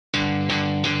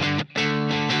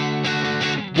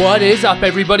What is up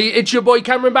everybody, it's your boy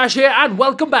Cameron Bash here and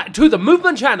welcome back to the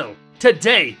Movement channel.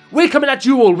 Today, we're coming at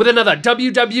you all with another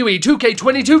WWE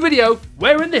 2K22 video,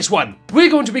 where in this one, we're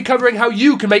going to be covering how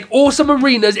you can make awesome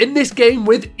arenas in this game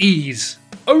with ease.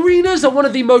 Arenas are one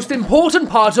of the most important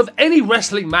parts of any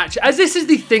wrestling match, as this is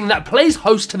the thing that plays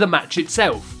host to the match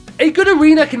itself. A good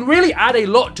arena can really add a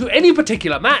lot to any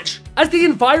particular match, as the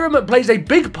environment plays a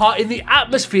big part in the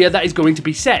atmosphere that is going to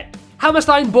be set.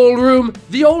 Hammerstein Ballroom,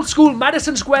 the old school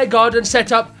Madison Square Garden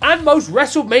setup, and most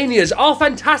WrestleManias are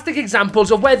fantastic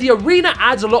examples of where the arena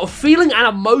adds a lot of feeling and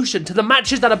emotion to the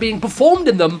matches that are being performed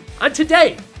in them, and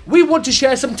today, we want to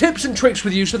share some tips and tricks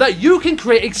with you so that you can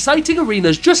create exciting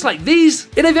arenas just like these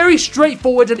in a very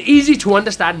straightforward and easy to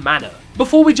understand manner.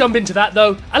 Before we jump into that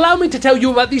though, allow me to tell you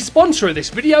about the sponsor of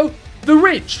this video, the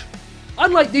Ridge.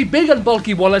 Unlike the big and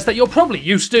bulky wallets that you're probably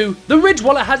used to, the Ridge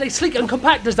wallet has a sleek and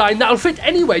compact design that'll fit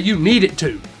anywhere you need it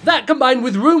to. That combined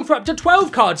with room for up to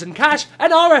 12 cards and cash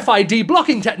and RFID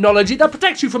blocking technology that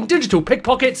protects you from digital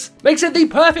pickpockets makes it the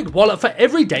perfect wallet for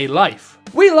everyday life.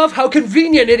 We love how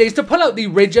convenient it is to pull out the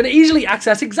Ridge and easily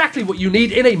access exactly what you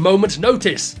need in a moment's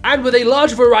notice. And with a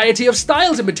large variety of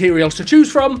styles and materials to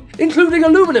choose from, including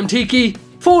aluminum tiki,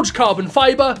 forged carbon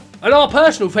fiber, and our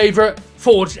personal favourite,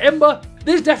 forged ember,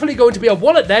 there's definitely going to be a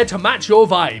wallet there to match your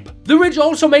vibe. The Ridge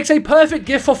also makes a perfect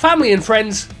gift for family and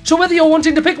friends, so whether you're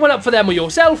wanting to pick one up for them or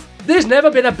yourself, there's never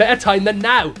been a better time than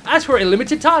now, as for a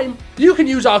limited time, you can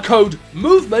use our code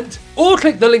MOVEMENT or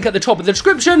click the link at the top of the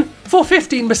description for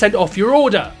 15% off your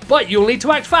order. But you'll need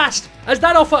to act fast, as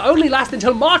that offer only lasts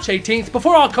until March 18th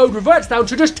before our code reverts down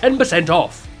to just 10%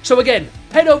 off. So again,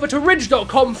 head over to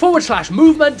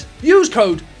ridge.com/movement, use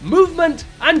code MOVEMENT,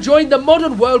 and join the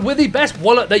modern world with the best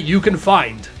wallet that you can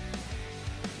find.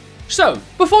 So,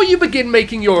 before you begin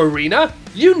making your arena,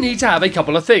 you need to have a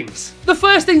couple of things. The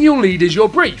first thing you'll need is your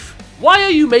brief. Why are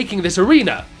you making this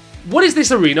arena? What is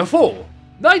this arena for?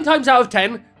 9 times out of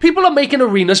 10, people are making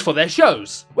arenas for their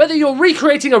shows. Whether you're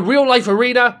recreating a real-life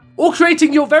arena, or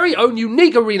creating your very own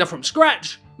unique arena from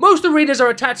scratch, most arenas are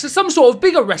attached to some sort of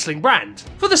bigger wrestling brand.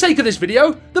 For the sake of this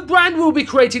video, the brand we'll be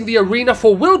creating the arena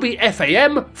for will be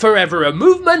FAM, Forever a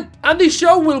Movement, and the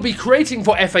show we'll be creating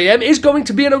for FAM is going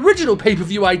to be an original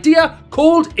pay-per-view idea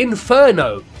called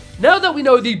Inferno. Now that we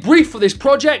know the brief for this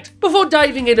project, before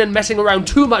diving in and messing around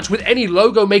too much with any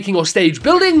logo making or stage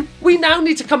building, we now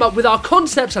need to come up with our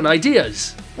concepts and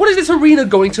ideas. What is this arena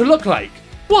going to look like?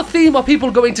 What theme are people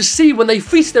going to see when they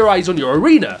feast their eyes on your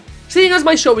arena? Seeing as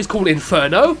my show is called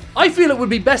Inferno, I feel it would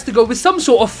be best to go with some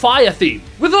sort of fire theme,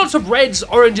 with lots of reds,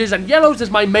 oranges and yellows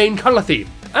as my main colour theme.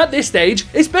 At this stage,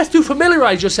 it's best to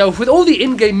familiarise yourself with all the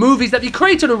in-game movies that the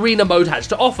Create an Arena mode has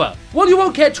to offer. While you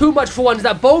won't care too much for ones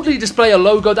that boldly display a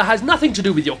logo that has nothing to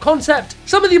do with your concept,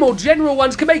 some of the more general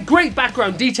ones can make great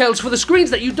background details for the screens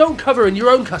that you don't cover in your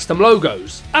own custom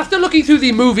logos. After looking through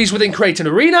the movies within Create an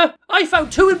Arena, I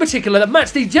found 2 in particular that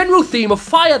match the general theme of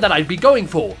fire that I'd be going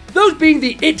for. Those being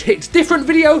the It Hits Different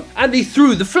video and the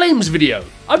Through the Flames video.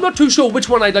 I'm not too sure which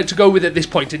one I'd like to go with at this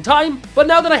point in time, but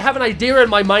now that I have an idea in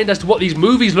my mind as to what these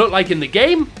movies look like in the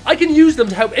game, I can use them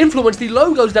to help influence the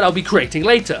logos that I'll be creating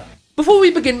later. Before we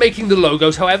begin making the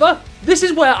logos however, this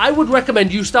is where I would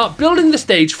recommend you start building the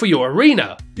stage for your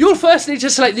arena. You'll first need to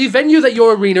select the venue that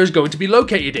your arena is going to be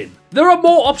located in. There are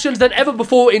more options than ever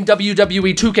before in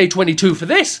WWE 2K22 for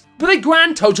this, with a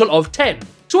grand total of 10.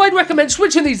 So I'd recommend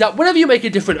switching these up whenever you make a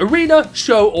different arena,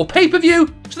 show or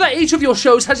pay-per-view, so that each of your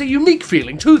shows has a unique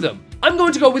feeling to them. I'm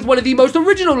going to go with one of the most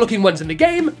original looking ones in the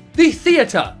game, the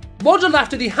Theatre, modelled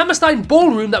after the Hammerstein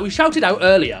Ballroom that we shouted out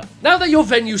earlier. Now that your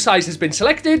venue size has been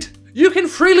selected, you can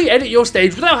freely edit your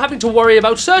stage without having to worry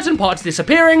about certain parts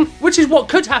disappearing, which is what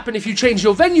could happen if you change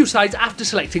your venue size after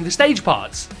selecting the stage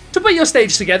parts. To put your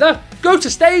stage together, go to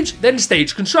Stage, then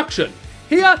Stage Construction.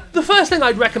 Here, the first thing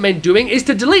I'd recommend doing is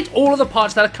to delete all of the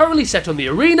parts that are currently set on the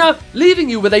arena, leaving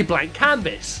you with a blank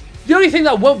canvas. The only thing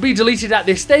that won't be deleted at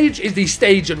this stage is the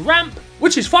stage and ramp,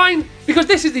 which is fine, because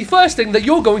this is the first thing that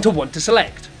you're going to want to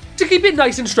select. To keep it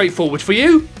nice and straightforward for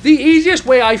you, the easiest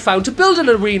way I found to build an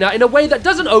arena in a way that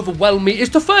doesn't overwhelm me is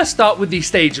to first start with the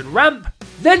stage and ramp,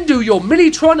 then do your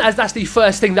Minitron as that's the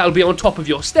first thing that'll be on top of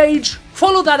your stage,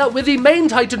 follow that up with the main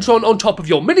Titantron on top of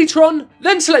your Minitron,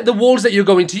 then select the walls that you're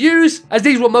going to use, as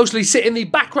these will mostly sit in the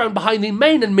background behind the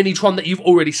main and Minitron that you've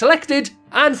already selected,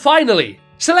 and finally,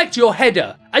 select your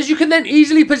header, as you can then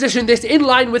easily position this in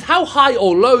line with how high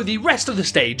or low the rest of the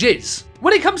stage is.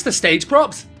 When it comes to stage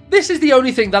props, this is the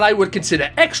only thing that I would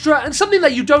consider extra and something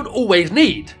that you don't always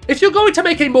need. If you're going to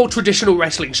make a more traditional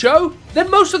wrestling show, then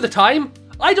most of the time,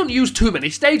 I don't use too many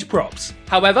stage props.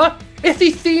 However, if the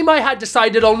theme I had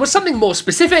decided on was something more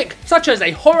specific, such as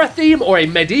a horror theme or a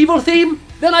medieval theme,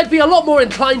 then I'd be a lot more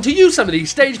inclined to use some of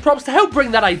these stage props to help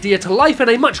bring that idea to life in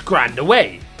a much grander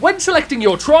way. When selecting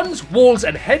your trons, walls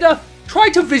and header, try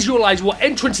to visualize what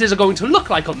entrances are going to look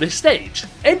like on this stage.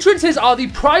 Entrances are the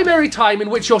primary time in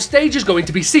which your stage is going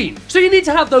to be seen, so you need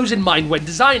to have those in mind when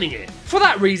designing it. For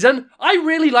that reason, I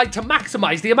really like to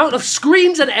maximize the amount of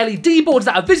screens and LED boards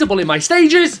that are visible in my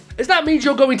stages, as that means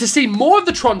you're going to see more of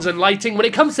the trons and lighting when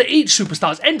it comes to each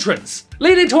superstar's entrance,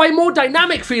 leading to a more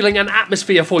dynamic feeling and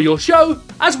atmosphere for your show,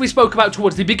 as we spoke about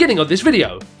towards the beginning of this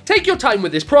video. Take your time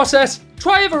with this process,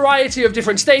 try a variety of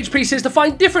different stage pieces to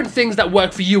find different things that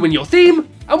work for you and your theme,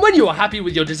 and when you are happy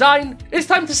with your design, it's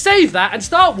time to save that and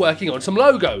start working on some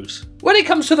logos. When it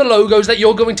comes to the logos that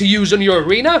you're going to use on your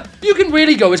arena, you can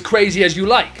really go as crazy as you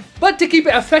like. But to keep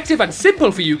it effective and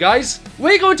simple for you guys,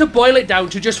 we're going to boil it down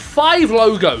to just 5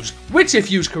 logos, which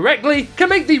if used correctly, can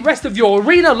make the rest of your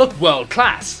arena look world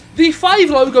class. The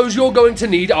 5 logos you're going to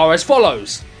need are as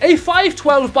follows. A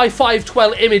 512 by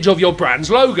 512 image of your brand's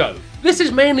logo. This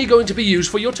is mainly going to be used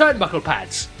for your turnbuckle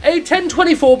pads. A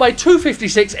 1024 by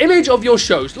 256 image of your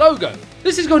show's logo.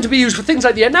 This is going to be used for things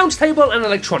like the announce table and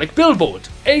electronic billboard.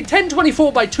 A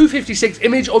 1024 by 256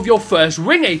 image of your first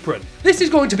ring apron. This is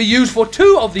going to be used for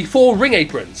 2 of the 4 ring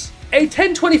aprons. A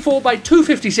 1024 by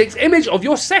 256 image of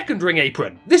your second ring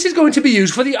apron. This is going to be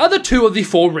used for the other 2 of the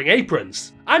 4 ring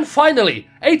aprons. And finally,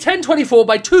 a 1024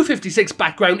 by 256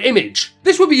 background image.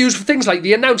 This will be used for things like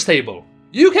the announce table.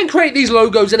 You can create these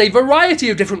logos in a variety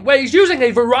of different ways using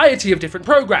a variety of different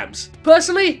programs.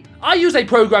 Personally, I use a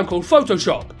program called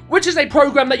Photoshop, which is a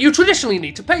program that you traditionally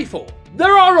need to pay for.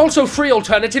 There are also free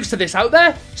alternatives to this out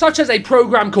there, such as a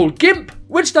program called GIMP,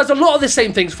 which does a lot of the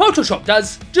same things Photoshop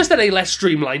does, just in a less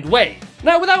streamlined way.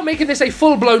 Now, without making this a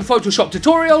full-blown Photoshop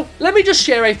tutorial, let me just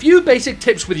share a few basic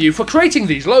tips with you for creating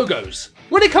these logos.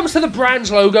 When it comes to the brand's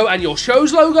logo and your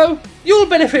show's logo, you'll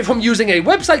benefit from using a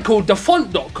website called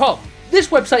thefont.com. This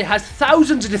website has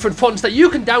thousands of different fonts that you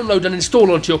can download and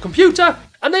install onto your computer,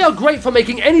 and they are great for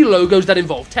making any logos that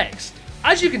involve text.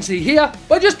 As you can see here,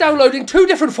 by just downloading 2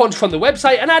 different fonts from the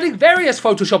website and adding various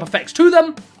Photoshop effects to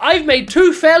them, I've made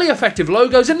 2 fairly effective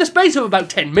logos in the space of about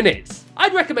 10 minutes.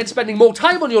 I'd recommend spending more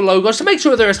time on your logos to make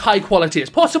sure they're as high quality as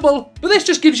possible, but this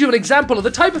just gives you an example of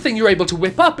the type of thing you're able to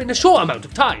whip up in a short amount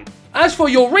of time. As for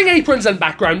your ring aprons and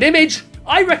background image,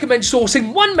 I recommend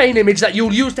sourcing one main image that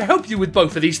you'll use to help you with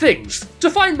both of these things. To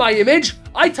find my image,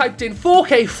 I typed in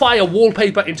 4K fire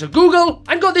wallpaper into Google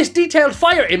and got this detailed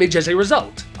fire image as a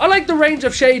result. I like the range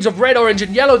of shades of red, orange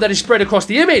and yellow that is spread across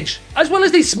the image, as well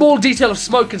as the small detail of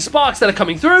smoke and sparks that are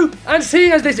coming through, and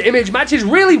seeing as this image matches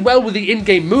really well with the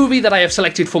in-game movie that I have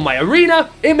selected for my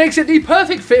arena, it makes it the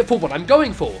perfect fit for what I'm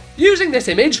going for. Using this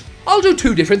image, I'll do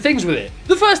 2 different things with it.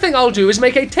 The first thing I'll do is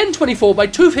make a 1024 by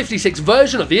 256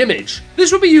 version of the image.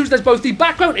 This will be used as both the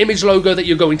background image logo that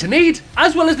you're going to need,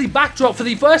 as well as the backdrop for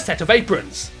the first set of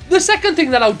aprons. The second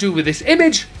thing that I'll do with this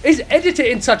image is edit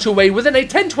it in such a way within a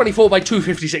 1024 by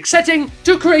 256 setting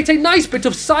to create a nice bit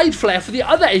of side flare for the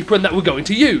other apron that we're going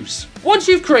to use. Once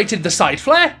you've created the side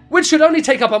flare, which should only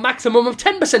take up a maximum of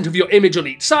 10% of your image on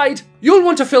each side, you'll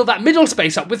want to fill that middle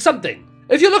space up with something.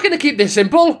 If you're looking to keep this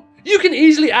simple, you can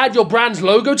easily add your brand's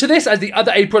logo to this, as the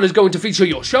other apron is going to feature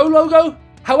your show logo.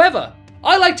 However,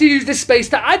 I like to use this space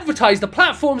to advertise the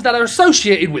platforms that are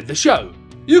associated with the show.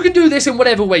 You can do this in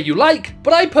whatever way you like,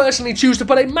 but I personally choose to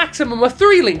put a maximum of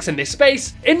 3 links in this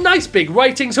space in nice big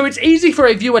writing so it's easy for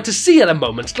a viewer to see at a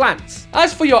moment's glance.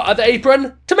 As for your other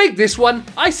apron, to make this one,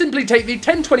 I simply take the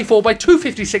 1024 by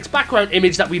 256 background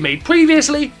image that we made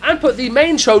previously and put the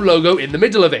main show logo in the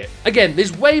middle of it. Again,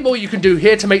 there's way more you can do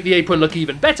here to make the apron look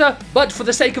even better, but for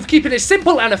the sake of keeping it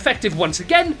simple and effective once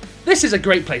again, this is a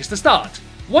great place to start.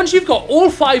 Once you've got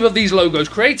all 5 of these logos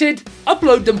created,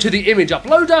 upload them to the image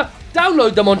uploader,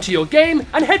 download them onto your game,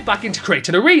 and head back into Create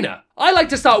an Arena. I like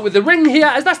to start with the ring here,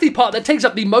 as that's the part that takes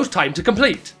up the most time to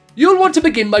complete. You'll want to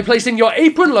begin by placing your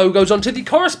apron logos onto the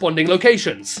corresponding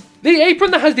locations. The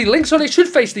apron that has the links on it should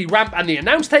face the ramp and the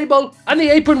announce table, and the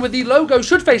apron with the logo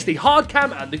should face the hard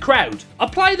cam and the crowd.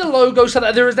 Apply the logo so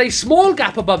that there is a small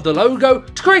gap above the logo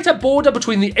to create a border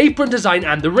between the apron design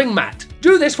and the ring mat.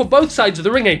 Do this for both sides of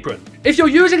the ring apron. If you're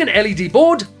using an LED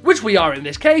board, which we are in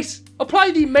this case,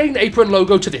 apply the main apron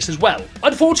logo to this as well.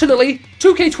 Unfortunately,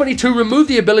 2K22 removed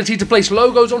the ability to place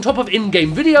logos on top of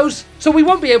in-game videos, so we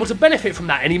won't be able to benefit from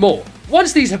that anymore.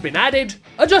 Once these have been added,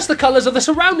 adjust the colours of the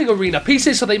surrounding arena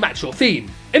pieces so they match your theme.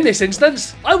 In this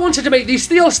instance, I wanted to make these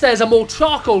steel stairs a more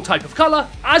charcoal type of colour,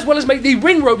 as well as make the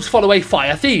ring ropes follow a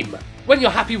fire theme. When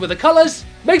you're happy with the colours,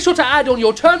 make sure to add on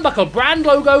your turnbuckle brand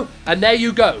logo, and there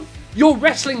you go. Your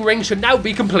wrestling ring should now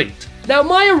be complete. Now,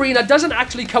 my arena doesn't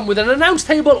actually come with an announce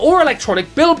table or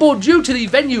electronic billboard due to the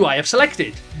venue I have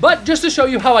selected. But just to show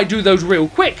you how I do those real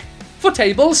quick, for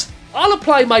tables, I'll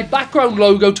apply my background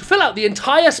logo to fill out the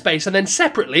entire space and then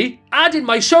separately add in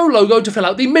my show logo to fill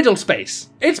out the middle space.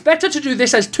 It's better to do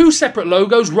this as two separate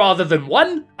logos rather than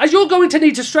one, as you're going to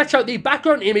need to stretch out the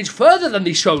background image further than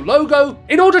the show logo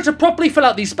in order to properly fill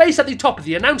out the space at the top of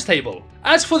the announce table.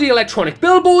 As for the electronic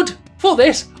billboard, for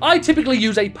this, I typically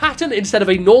use a pattern instead of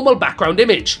a normal background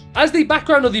image, as the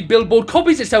background of the billboard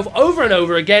copies itself over and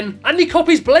over again, and the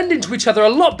copies blend into each other a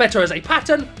lot better as a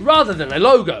pattern rather than a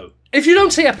logo. If you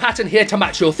don't see a pattern here to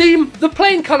match your theme, the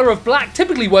plain colour of black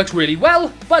typically works really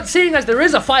well, but seeing as there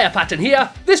is a fire pattern here,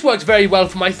 this works very well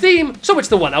for my theme, so it's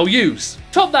the one I'll use.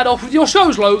 Top that off with your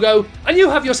show's logo, and you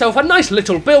have yourself a nice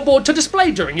little billboard to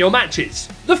display during your matches.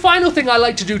 The final thing I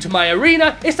like to do to my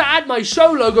arena is to add my show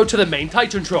logo to the main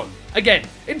Titantron. Again,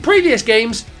 in previous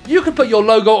games, you could put your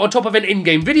logo on top of an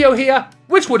in-game video here,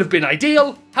 which would have been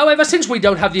ideal. However, since we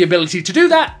don't have the ability to do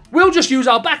that, we'll just use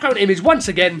our background image once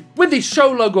again, with the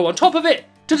show logo on top of it,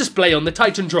 to display on the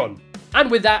Titantron. And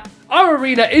with that, our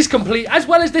arena is complete, as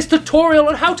well as this tutorial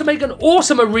on how to make an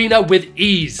awesome arena with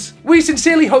ease. We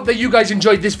sincerely hope that you guys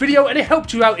enjoyed this video and it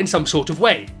helped you out in some sort of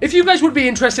way. If you guys would be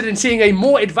interested in seeing a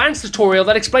more advanced tutorial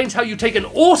that explains how you take an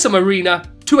awesome arena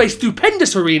to a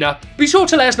stupendous arena, be sure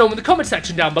to let us know in the comment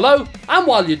section down below. And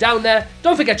while you're down there,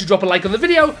 don't forget to drop a like on the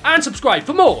video and subscribe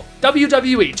for more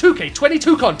WWE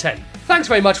 2K22 content. Thanks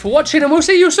very much for watching, and we'll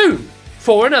see you soon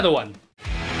for another one.